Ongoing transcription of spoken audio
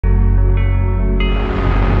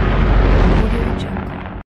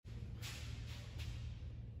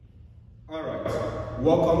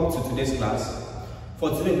welcome to today's class. For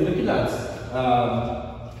today, we're looking at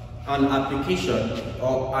an application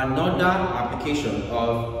or another application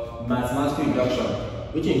of mathematical induction,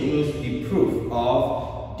 which includes the proof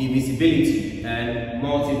of divisibility and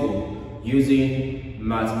multiple using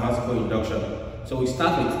mathematical induction. So we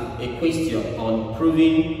start with a question on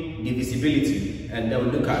proving divisibility, and then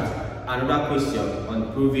we look at another question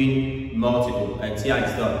on proving multiple and see how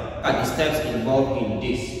it's done. Look at the steps involved in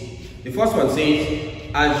this. The first one says,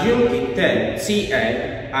 assume a term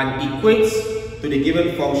Tn and equates to the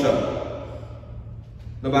given function.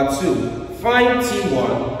 Number 2, find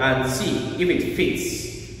T1 and see if it fits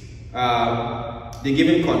the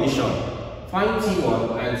given condition. Find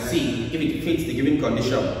T1 and see if it fits the given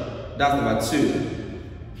condition. That's number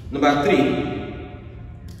 2. Number 3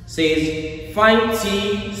 says, find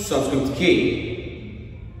T subscript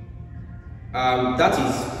k. That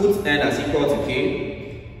is, put n as equal to k.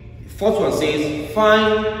 Fourth one says,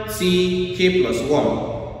 find t k plus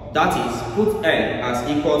 1. That is, put n as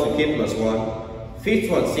equal to k plus 1. Fifth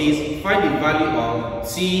one says, find the value of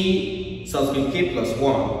t subscript k plus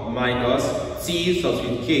 1 minus t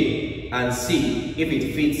subscript k and see if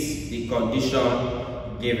it fits the condition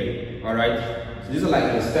given. Alright, so these are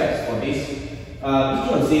like the steps for this. This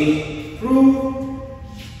one says, prove.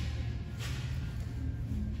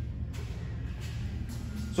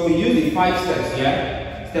 So we use the 5 steps here.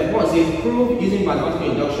 Step 1 says, prove using mathematical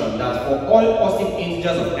induction that for all positive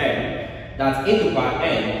integers of n, that a to the power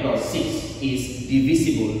n plus 6 is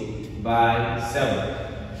divisible by 7.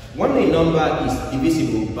 When a number is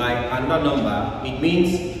divisible by another number, it means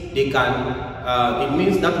they can. It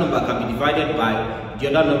means that number can be divided by the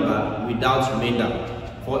other number without remainder.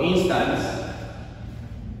 For instance,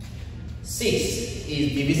 6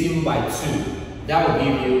 is divisible by 2. That will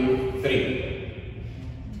give you 3.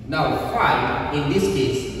 Now 5 in this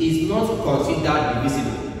case is not considered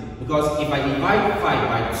divisible, because if I divide 5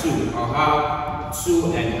 by 2, I'll have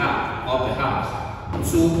 2 and half, or perhaps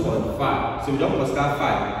 2.5. So we don't consider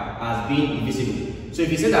 5 as being divisible. So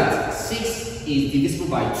if you say that 6 is divisible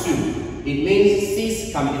by 2, it means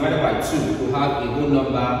 6 can be divided by 2 to have a whole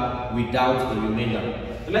number without a remainder.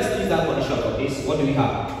 So let's use that condition for this. What do we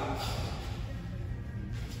have?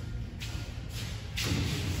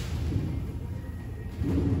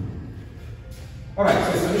 Alright,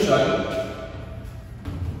 so solution.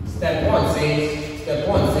 Step 1 says,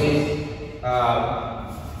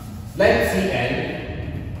 let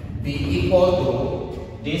Tn be equal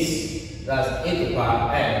to this, that's a to the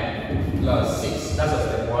power n plus 6. That's what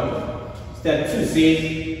step 1. Step 2 says,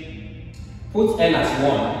 put n as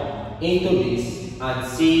 1 into this and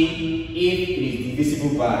see if it is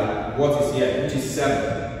divisible by what is here, which is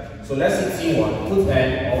 7. So let's see T1, put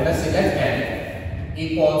n, or let's say let n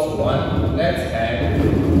equal to 1, let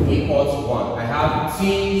n equal to 1. I have t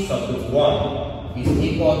subscript 1 is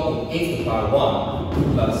equal to a to the power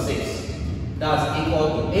 1 plus 6. That's equal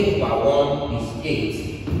to a to the power 1 is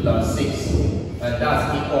 8 plus 6. And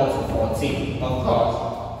that's equal to 14. Of course,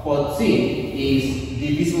 14 is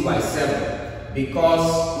divisible by 7 because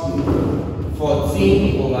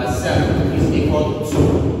 14 over 7 is equal to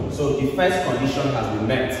 2. So the first condition has been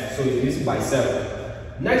met. So it's divisible by 7.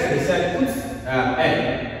 Next, we said put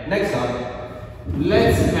n. Next up,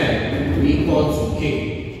 let n equal to k.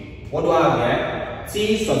 What do I have here?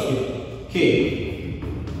 T subscript k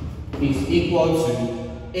is equal to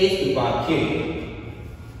a to the power k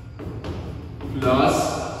plus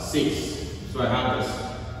 6. So I have this.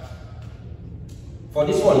 For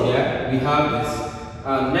this one here, we have this.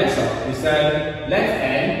 Next up, we said let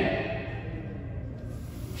n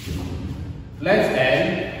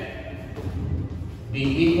be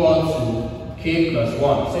equal to k plus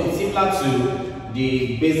 1. So it's similar to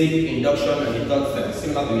the basic induction and the third step,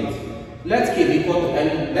 similar to it. Let k be equal to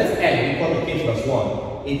n, let n equal to k plus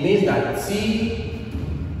 1. It means that t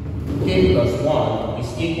k plus 1 is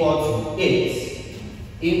equal to 8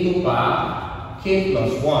 into power k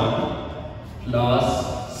plus 1 plus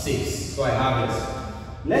 6. So I have this.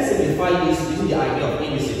 Let's simplify this using the idea of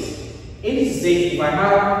indices. Indices says if I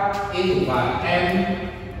have a to the power n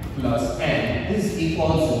plus n, this is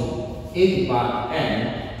equal to a to the power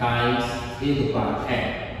n times a to the power n.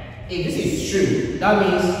 If this is true, that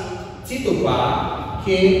means t to the power k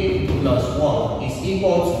plus 1 is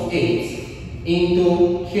equal to 8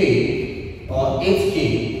 into k, or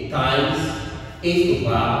 8k times a to the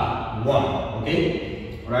power 1.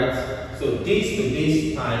 Okay? Alright? So this to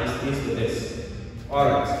this times this to this.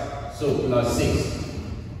 Alright, so plus 6.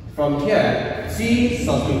 From here, t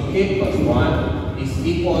subscript k plus 1 is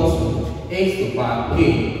equal to a to the power k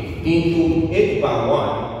into a to the power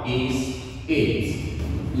 1 is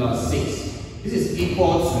 8 plus 6. This is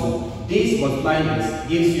equal to, this multiplying this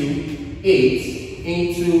gives you 8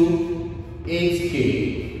 into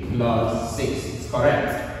 8k plus 6. It's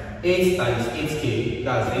correct. 8 times 8k,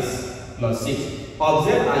 that's this, plus 6.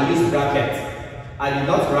 Observe I use bracket. I did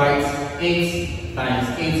not write 8 times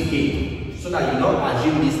 8k, so that you don't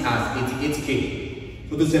assume this as 88k.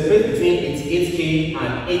 So to separate between 88k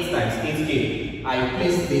and 8 times 8k, I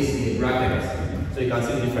place this in the bracket. So you can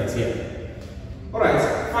see the difference here. Alright,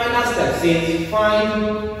 final step says find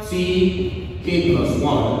tk plus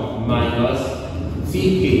 1 minus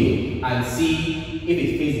tk and see if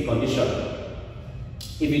it fits the condition.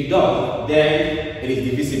 If it does, then it is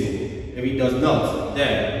divisible. If it does not,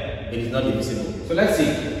 then it is not divisible. So let's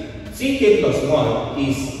see. Tk plus 1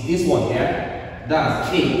 is this one here.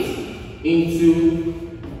 That's 8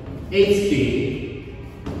 into 8k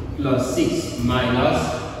plus 6 minus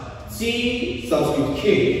t subscript k.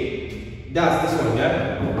 That's this one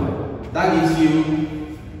here. That gives you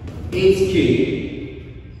 8k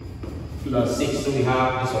plus 6. So we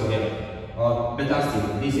have this one here. Or better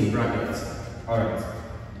still, this in brackets. Alright.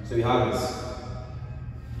 So we have this.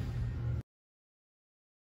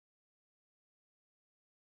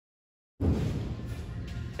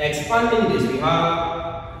 Expanding this, we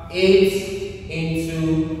have 8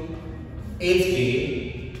 into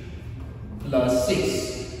 8k plus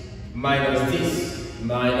 6 minus this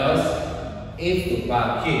minus 8 to the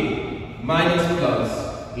power k minus plus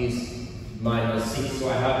is minus 6. So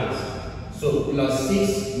I have this. So plus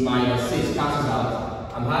 6 minus 6 cancels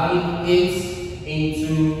out. I'm having 8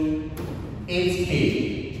 into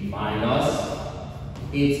 8k minus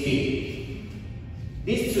 8k.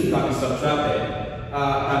 These two can be subtracted.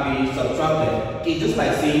 It's just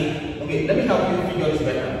like saying, okay, let me help you figure this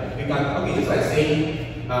better. We can, okay, just like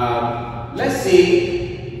saying, let's say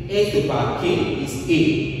 8 to the power k is a.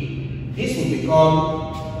 This will become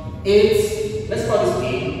 8, let's call this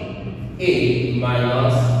a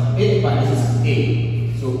minus 8 to the power, this is a,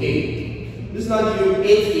 so a. This now give you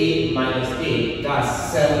 8a minus a, that's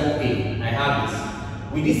 7a. I have this.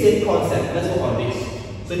 With this same concept, let's work on this.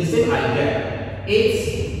 So the same idea,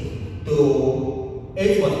 8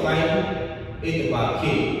 multiplying 8 to the power k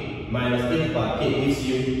minus 8 to the power k gives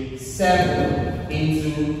you 7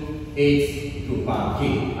 into 8 to the power k.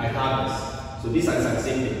 I have this. So these are the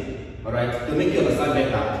same thing. Alright, to make you understand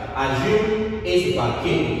better, assume 8 to the power k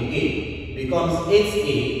to be a becomes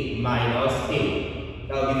 8a minus a.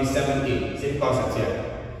 That will give you 7a. Same concept here.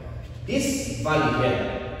 This value here,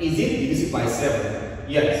 is it divisible by 7?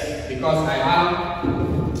 Yes, because I have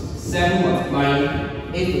 7 multiplying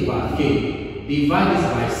 8 to the power k. Divide this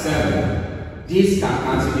by 7. This can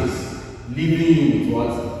cancel this, leaving you with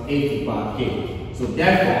what? 8 to the power k. So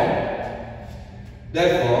therefore,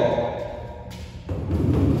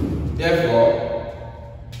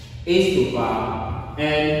 8 to the power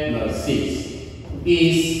n plus 6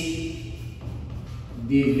 is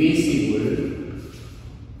divisible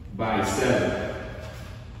by 7.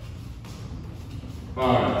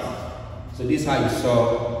 Alright, so this is how you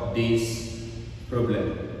solve this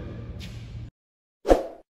problem.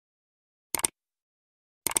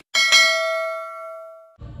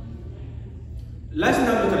 Let's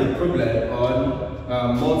now look at a problem on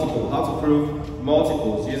multiple, how to prove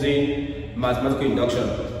multiples using mathematical induction.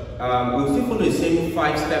 We'll still follow the same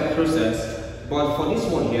 5-step process, but for this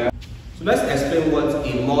one here, so let's explain what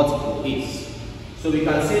a multiple is. So we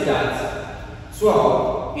can say that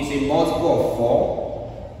 12 is a multiple of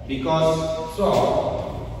 4 because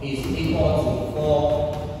 12 is equal to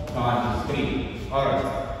 4 times 3. Alright,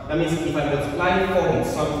 that means if I multiply 4 with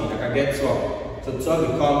something, I can get 12. So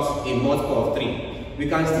 12 becomes a multiple of 3. We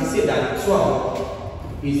can still say that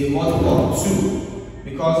 12 is a multiple of 2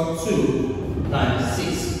 because 2 times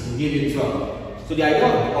 6 will give you 12. So the idea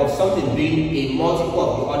of something being a multiple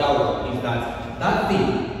of the other one is that that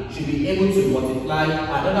thing should be able to multiply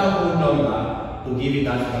another whole number to give you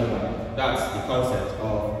that number. That's the concept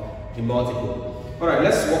of the multiple. Alright,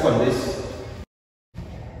 let's work on this.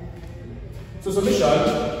 So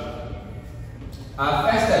solution.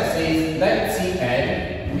 Our first step says let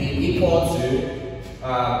Tn be equal to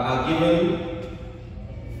a given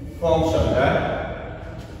function,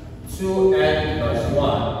 2n plus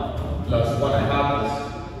 1 plus 1. I have this.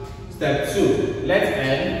 Step 2, let n,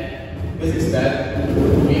 this is step,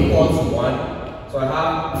 be equal to 1. So I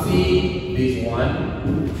have t base 1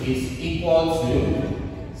 is equal to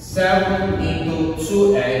 7 into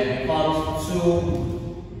 2n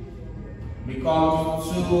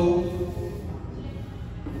becomes 2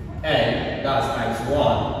 n, that's times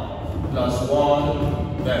 1 plus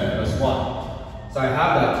 1 then plus 1. So I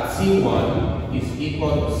have that T1 is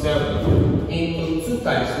equal to 7 into 2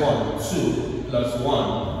 times 1, 2, plus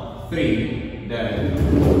 1, 3, then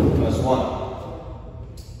plus 1.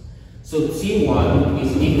 So T1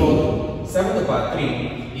 is equal to 7 to the power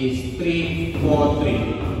 3 is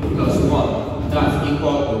 343 plus 1. That's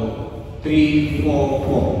equal to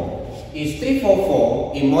 344. Is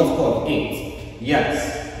 344 a multiple of 8?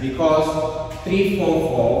 Yes, because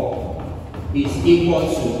 344 is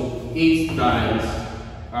equal to 8 times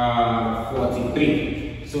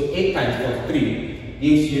 43. So 8 times 43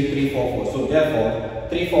 gives you 344. So therefore,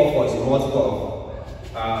 344 is a multiple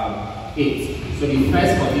of 8. So the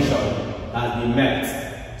first condition has been met.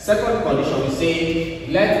 Second condition, we say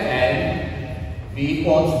let n be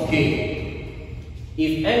equal to k.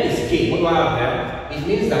 If n is k, what do I have there? It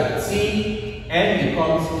means that t n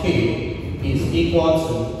becomes k is equal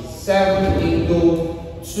to 7 into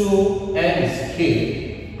 2 n is k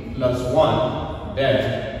plus 1, then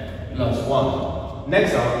plus 1.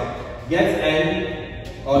 Next up, get n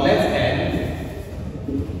or let n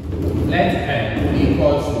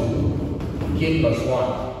equal to k plus 1.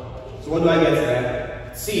 So what do I get there?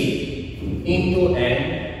 T into n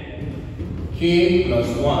k plus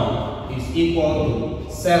 1 is equal to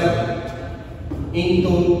 7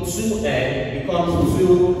 into 2n becomes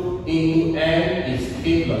 2 into n is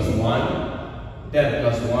k plus 1, then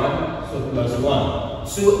plus 1, so plus 1.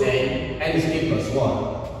 2n, n is k plus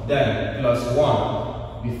 1, then plus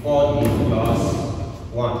 1 before the plus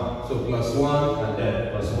 1. So plus 1 and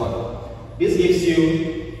then plus 1. This gives you,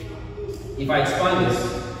 if I expand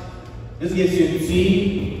this gives you t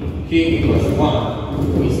k plus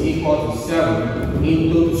 1 is equal to 7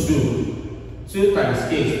 into 2. 2 times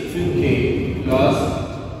k is 2k plus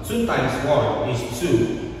 2 times 1 is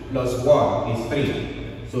 2 plus 1 is 3.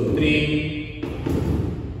 So 3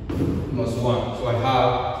 plus 1. So I have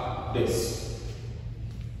this.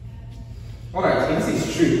 Alright, so this is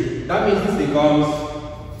true. That means this becomes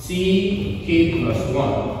tk plus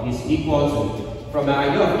 1 is equal to, from the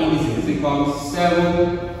idea of indices, this becomes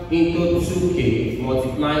 7 into 2k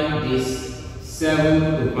multiplying this 7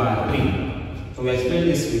 to the power 3. So we explain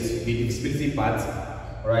this with the divisibility part.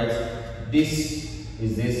 Alright, this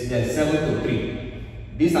is this, then 7 to 3.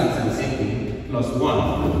 These are the same thing, plus 1.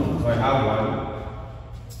 So I have 1.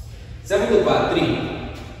 7 to the power 3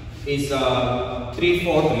 is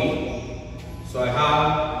 343. So I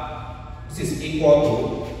have, this is equal to,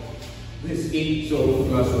 this is so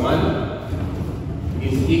plus 1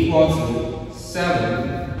 is equal to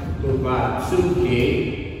 7 to the power 2k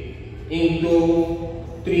into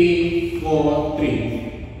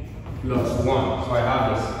 343 plus 1. So I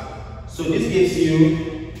have this. So this gives you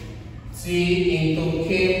t into k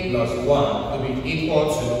plus 1 to be equal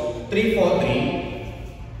to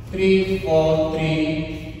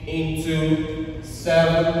 343 into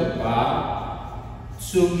 7 to the power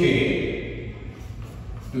 2k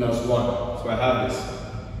plus 1. So I have this.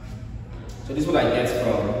 So this is what I get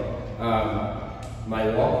from my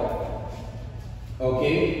work.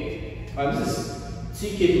 Okay. This is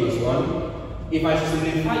tk plus 1. If I should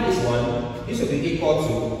simplify this one, this will be equal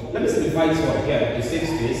to, let me simplify this one here, the 6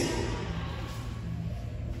 this.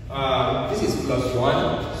 This is plus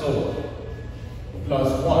 1, so plus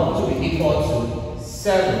 1 will be equal to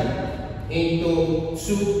 7 into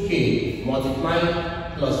 2k multiplying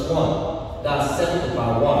plus 1. That's 7 to the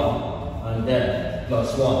power 1 and then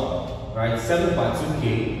plus 1. Right? 7 to the power 2k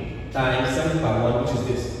times 7 to the power 1, which is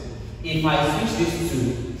this. If I switch this to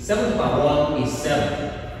 7 to the power 1 is 7.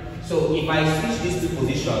 So if I switch these two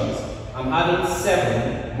positions, I'm having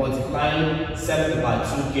 7 multiplying 7 to the power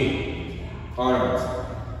 2k. Alright.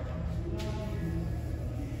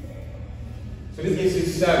 So this gives you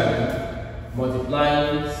 7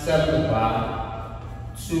 multiplying 7 to the power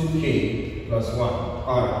 2k plus 1.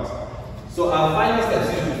 Alright. So our final step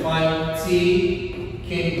is to find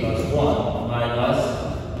tk plus 1 minus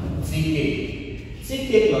tk.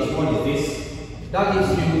 Tk plus 1 is this. That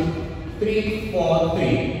gives you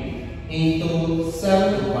 343 into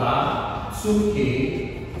 7 to the power 2k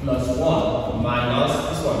plus 1 minus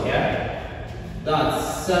this one here.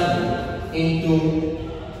 That's 7 into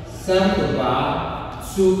 7 to the power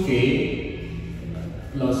 2k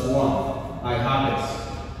plus 1. I have this.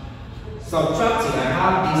 Subtracting, I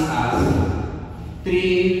have this as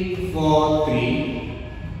 343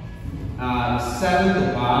 and 7 to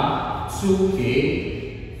the power 2k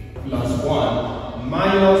plus 1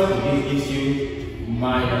 minus this gives you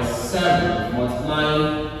minus 7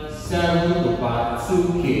 multiplying 7 to the power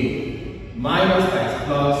 2k minus times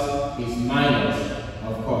plus is minus,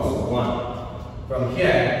 of course, 1. From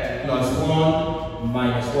here, plus 1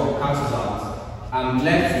 minus 1 cancels out. I'm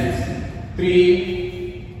left with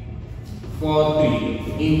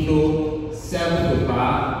 343 into 7 to the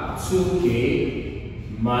power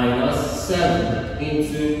 2k minus 7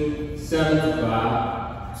 into 7 to the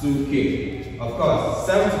power 2k. Of course,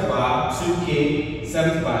 7 to the power 2k,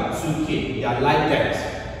 7 to the power 2k, they are like terms.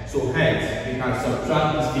 So hence, we can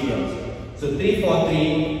subtract these figures. So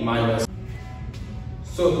 343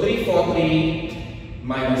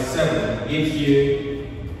 minus 7 gives you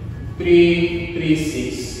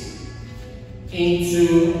 336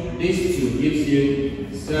 into this 2 gives you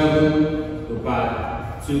 7 to the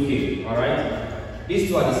power 2k. Alright? These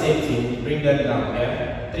two are the same thing, bring them down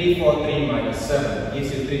here. 343 minus 7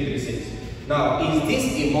 gives you 336. Now, is this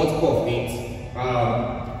a multiple of 8?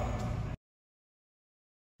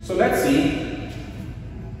 So let's see.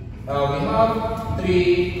 We have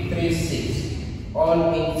 336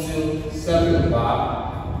 all into 7 to the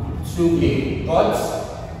power 2k. But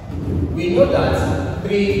we know that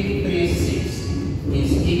 336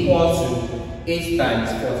 is equal to 8 times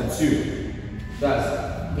 42. That's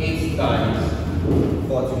 8 times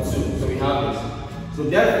 42. So we have this. So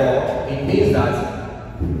therefore, it means that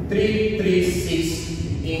 336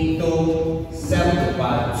 into 7 to the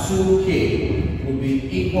power 2k will be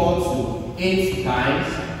equal to 8 times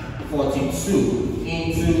 42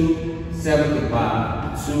 into 7 to the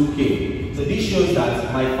power 2k. So this shows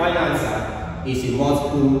that my final answer is a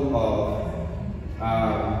multiple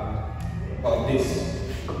of this.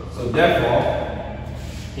 So therefore,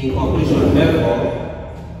 in conclusion, therefore,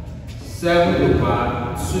 7 to the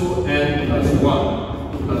power 2n plus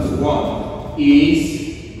 1 is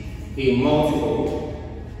a multiple.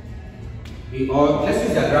 Or let's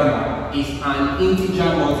use the grammar, is an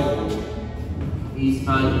integer multiple. Is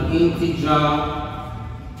an integer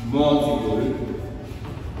multiple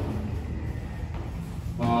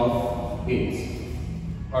of 8.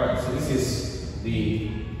 Alright, so this is the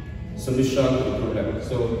solution to the problem.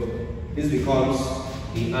 So this becomes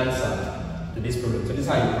the answer to this problem. So this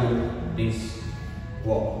is how you prove this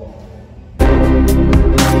work.